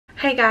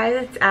Hey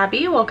guys, it's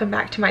Abby. Welcome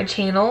back to my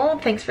channel.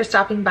 Thanks for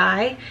stopping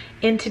by.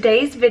 In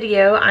today's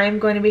video, I'm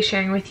going to be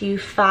sharing with you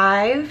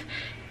 5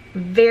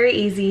 very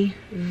easy,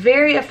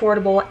 very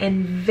affordable,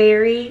 and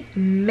very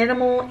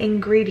minimal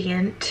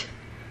ingredient,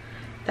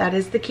 that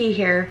is the key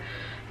here,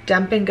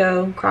 dump and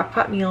go crock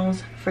pot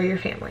meals for your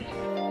family.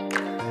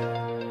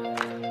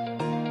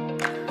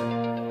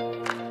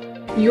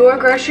 Your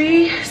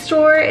grocery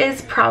store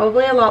is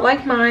probably a lot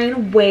like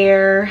mine,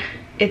 where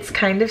it's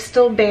kind of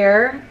still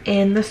bare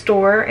in the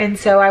store, and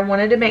so I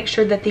wanted to make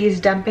sure that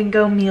these dump and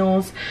go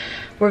meals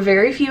were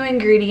very few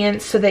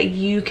ingredients so that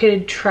you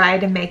could try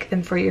to make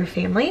them for your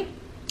family.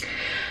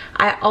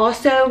 I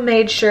also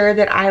made sure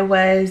that I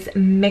was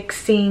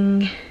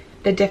mixing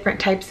the different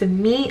types of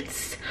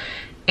meats,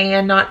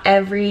 and not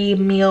every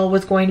meal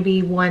was going to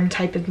be one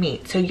type of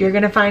meat. So you're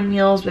gonna find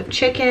meals with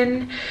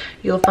chicken,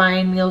 you'll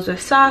find meals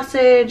with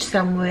sausage,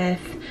 some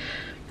with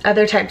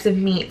other types of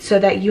meat, so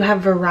that you have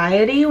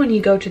variety when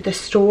you go to the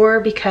store,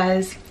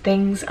 because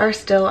things are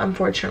still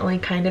unfortunately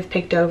kind of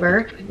picked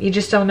over. You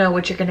just don't know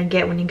what you're gonna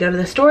get when you go to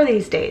the store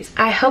these days.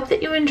 I hope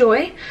that you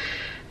enjoy.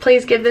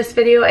 Please give this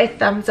video a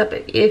thumbs up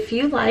if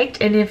you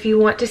liked, and if you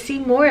want to see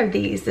more of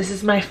these. This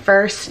is my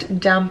first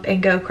dump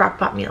and go crock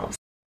pot meals.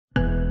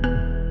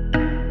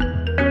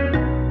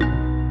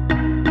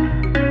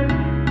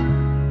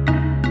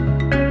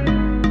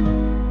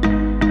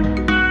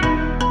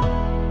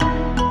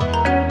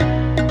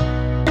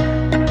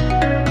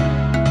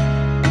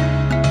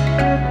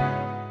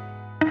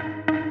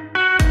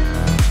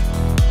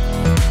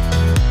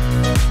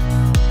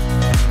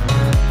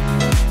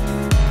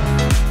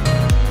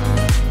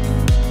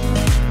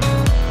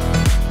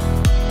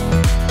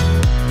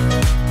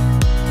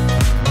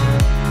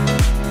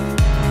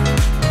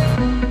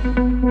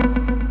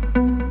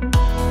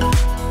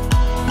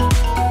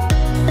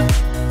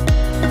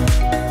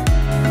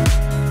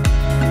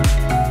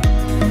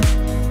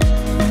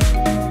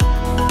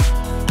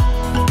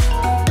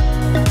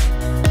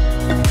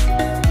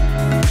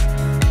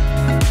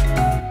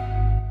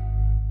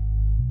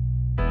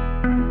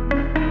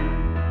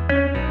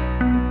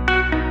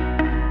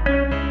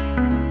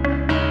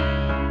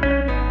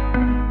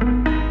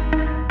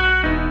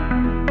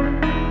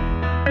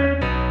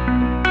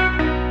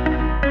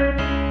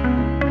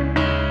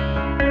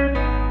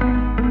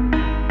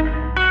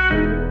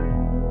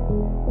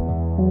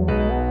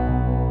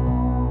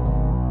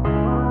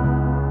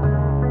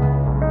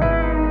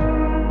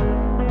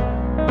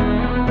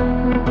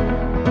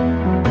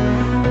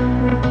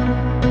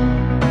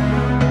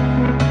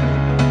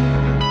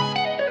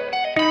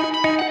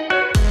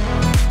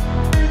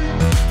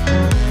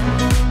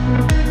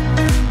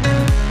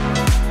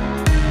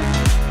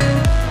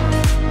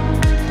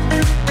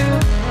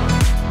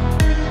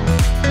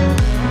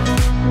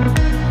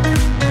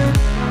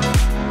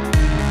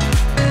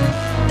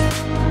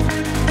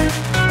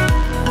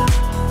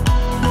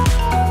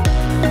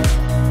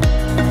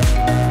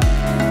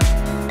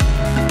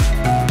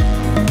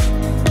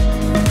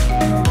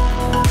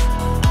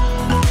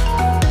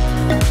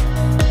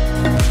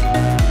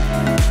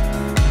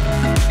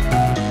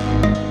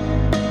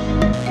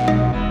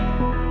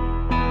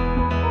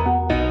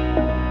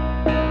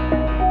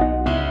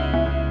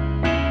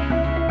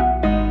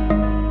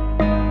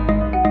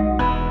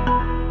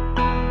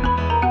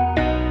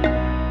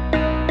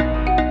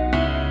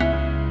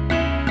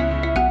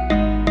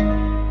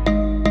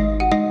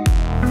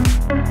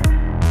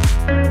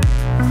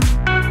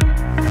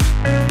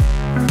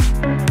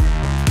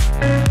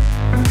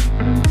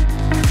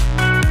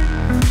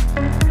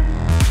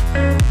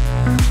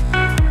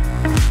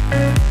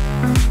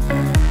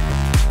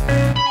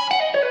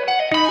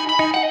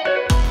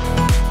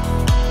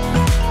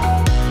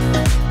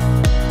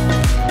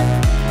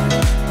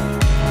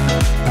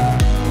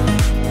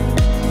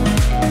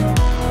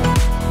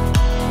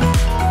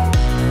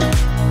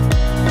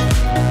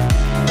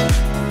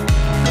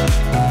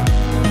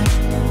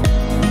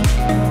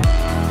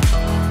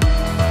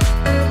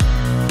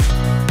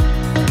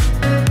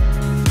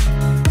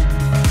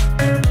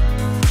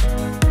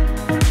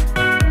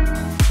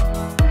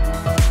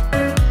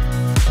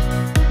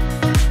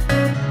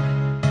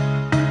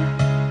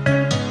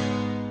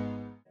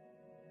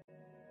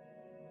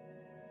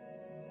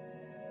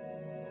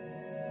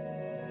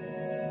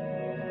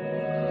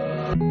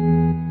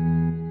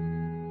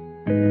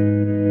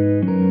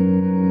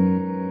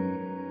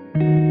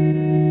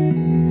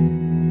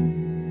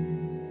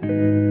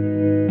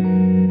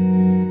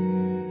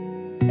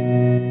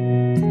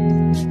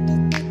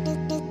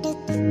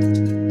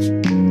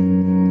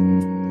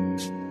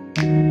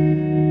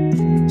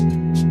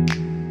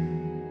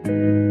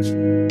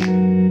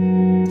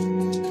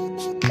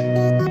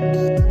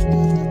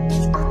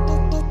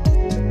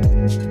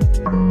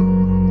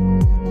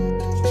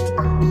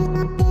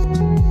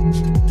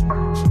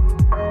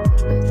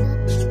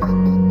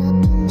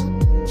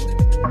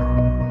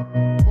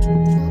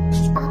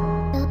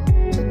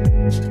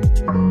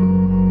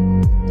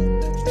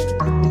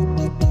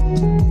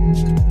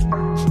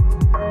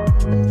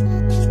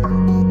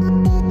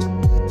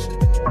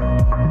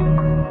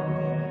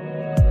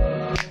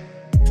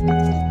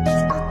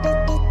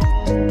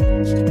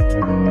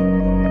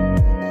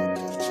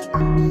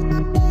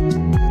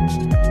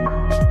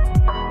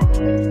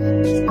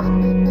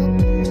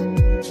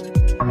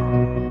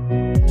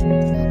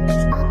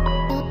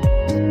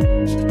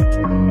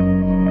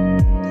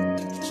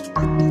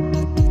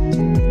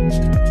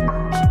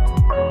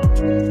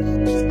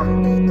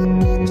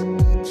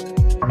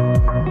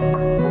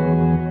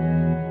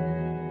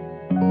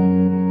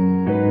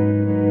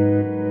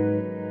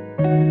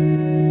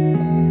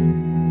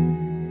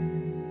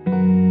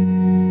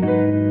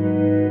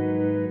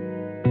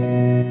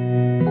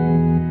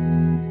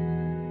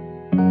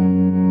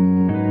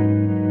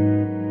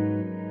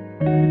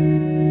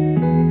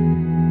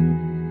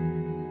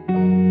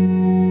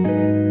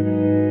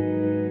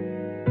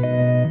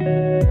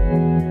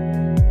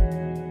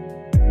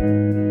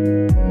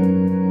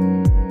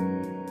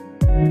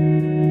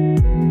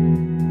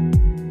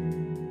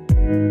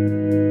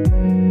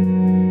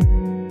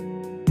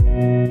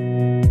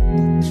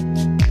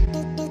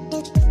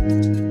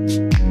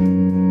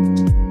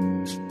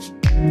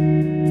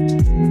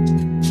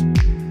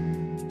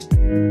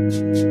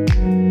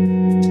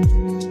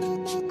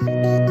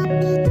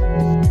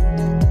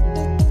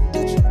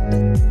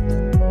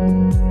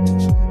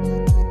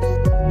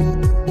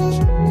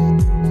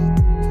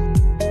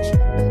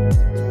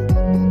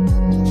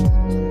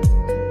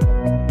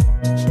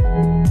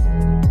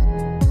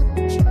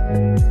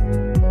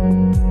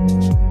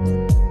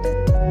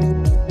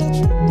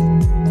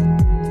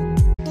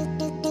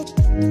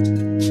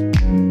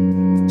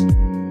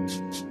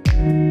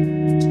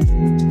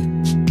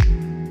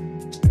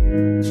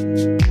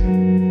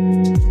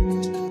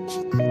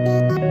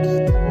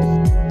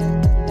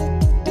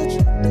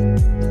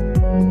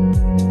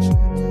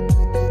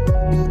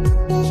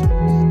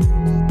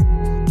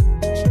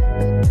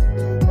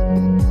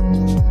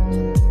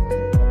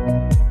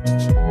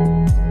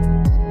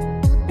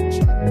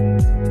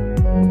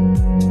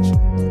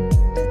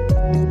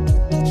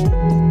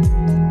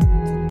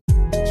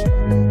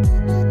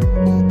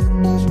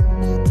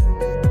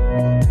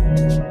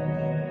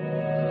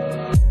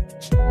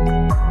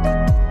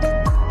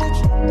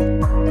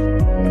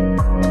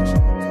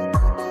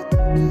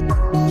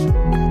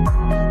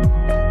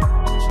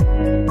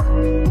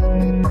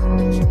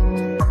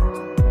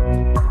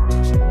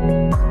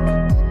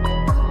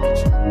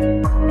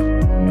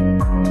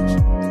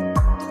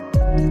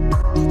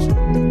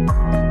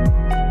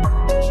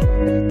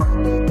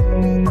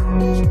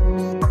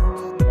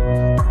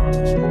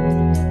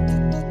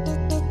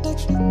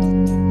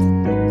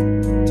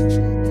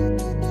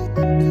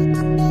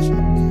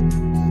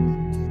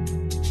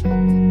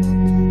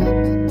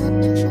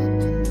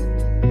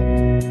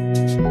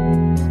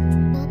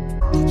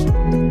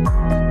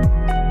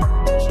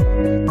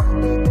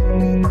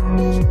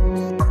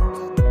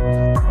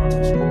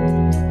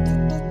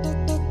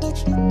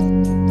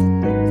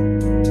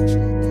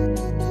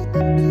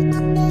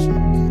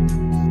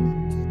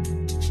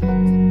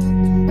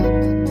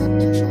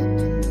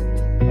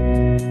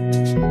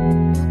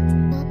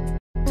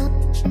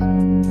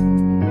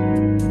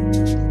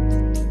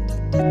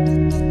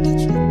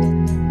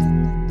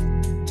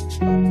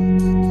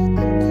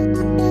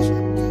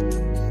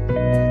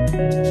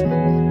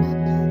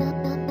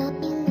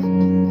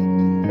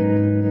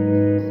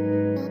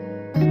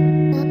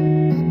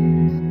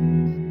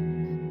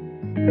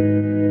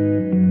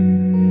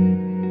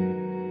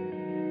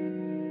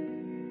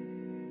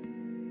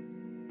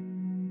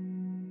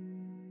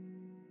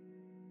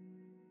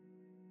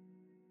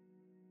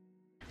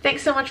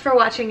 Thanks so much for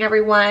watching,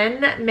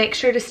 everyone. Make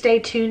sure to stay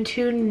tuned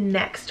to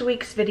next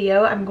week's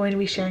video. I'm going to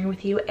be sharing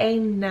with you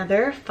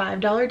another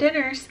 $5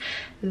 dinners.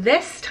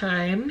 This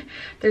time,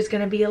 there's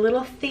going to be a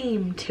little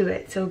theme to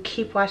it, so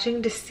keep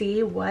watching to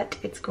see what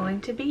it's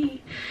going to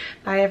be.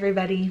 Bye,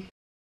 everybody.